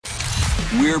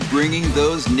We're bringing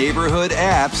those neighborhood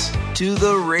apps to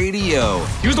the radio.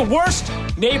 He was the worst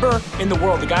neighbor in the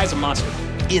world. The guy's a monster.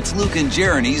 It's Luke and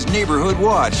Jeremy's Neighborhood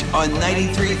Watch on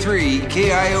 93.3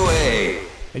 KIOA.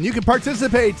 And you can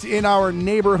participate in our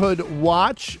Neighborhood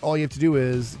Watch. All you have to do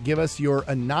is give us your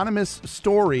anonymous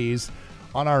stories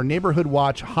on our Neighborhood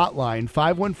Watch hotline,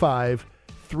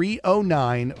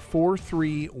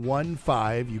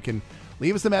 515-309-4315. You can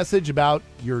leave us a message about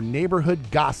your neighborhood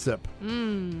gossip.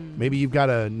 Maybe you've got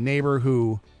a neighbor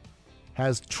who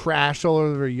has trash all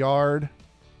over their yard.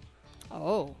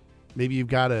 Oh. Maybe you've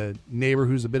got a neighbor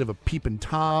who's a bit of a peeping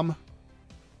Tom.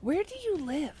 Where do you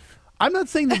live? I'm not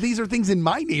saying that these are things in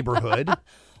my neighborhood.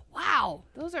 Wow.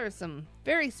 Those are some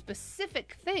very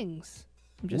specific things.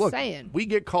 I'm just Look, saying. we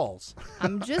get calls.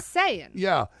 I'm just saying.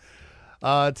 Yeah.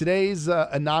 Today's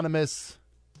anonymous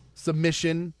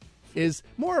submission is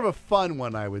more of a fun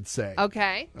one, I would say.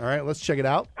 Okay. All right, let's check it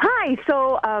out. Hi.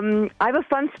 So I have a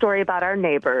fun story about our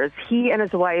neighbors. He and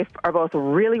his wife are both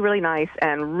really, really nice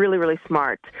and really, really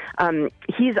smart.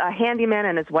 He's a handyman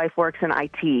and his wife works in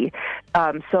IT.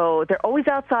 So they're always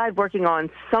outside working on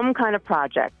some kind of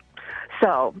project.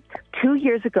 So 2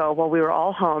 years ago, while we were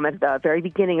all home at the very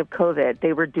beginning of COVID,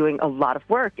 they were doing a lot of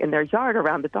work in their yard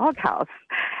around the doghouse.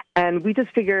 And we just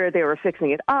figured they were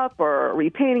fixing it up or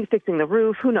repainting, fixing the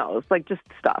roof, who knows, like just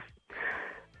stuff.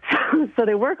 So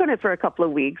they work on it for a couple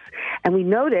of weeks, and we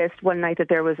noticed one night that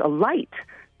there was a light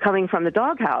coming from the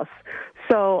doghouse.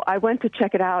 So I went to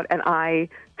check it out, and I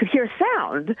could hear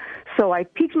sound. So I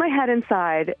peeked my head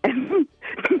inside, and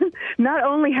not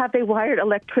only have they wired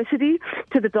electricity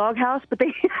to the doghouse, but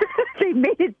they they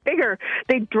made it bigger.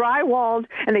 They drywalled,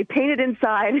 and they painted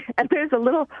inside, and there's a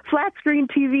little flat-screen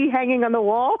TV hanging on the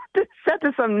wall set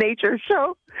to some nature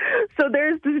show. So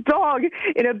there's this dog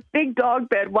in a big dog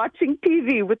bed watching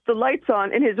TV with the lights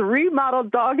on in his remodeled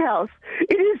doghouse.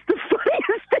 It is the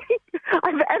funniest thing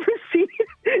I've ever seen.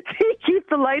 They keep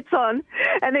the lights on,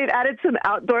 and they've added some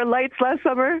outdoor lights last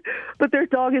summer, but their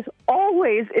dog is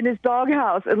always in his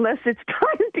doghouse unless it's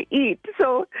time to eat.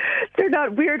 So they're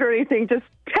not weird or anything, just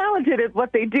talented at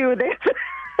what they do.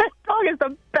 That dog is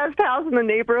the best house in the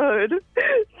neighborhood.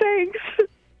 Thanks.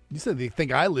 You said they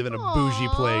think I live in a bougie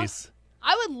place.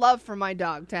 I would love for my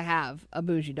dog to have a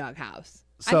bougie dog house.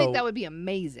 I So- think that would be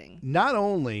amazing. Not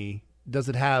only does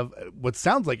it have what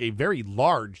sounds like a very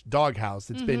large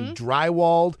doghouse, it's been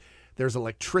drywalled. There's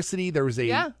electricity. There was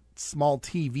a small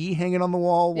TV hanging on the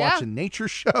wall Yeah. watching nature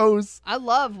shows. I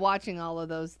love watching all of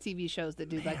those TV shows that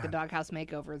do like the doghouse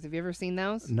makeovers. Have you ever seen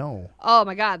those? No. Oh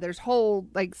my God, there's whole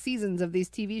like seasons of these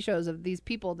TV shows of these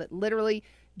people that literally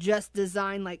just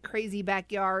design like crazy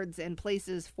backyards and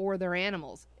places for their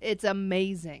animals. It's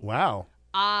amazing. Wow.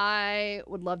 I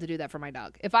would love to do that for my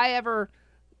dog. If I ever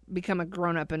become a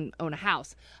grown-up and own a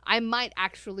house, I might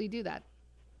actually do that.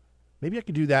 Maybe I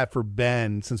could do that for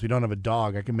Ben since we don't have a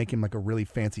dog. I can make him like a really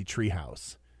fancy tree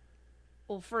house.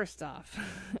 Well, first off,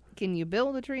 can you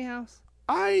build a tree house?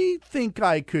 I think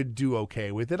I could do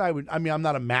okay with it. I mean, I'm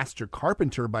not a master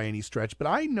carpenter by any stretch, but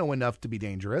I know enough to be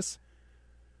dangerous.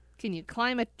 Can you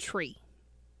climb a tree?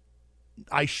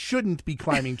 I shouldn't be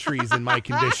climbing trees in my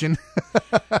condition.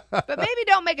 But maybe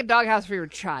don't make a doghouse for your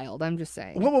child. I'm just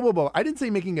saying. Whoa. I didn't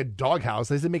say making a dog house.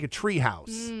 I said make a tree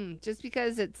house. Just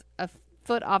because it's a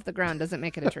foot off the ground doesn't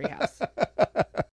make it a tree house.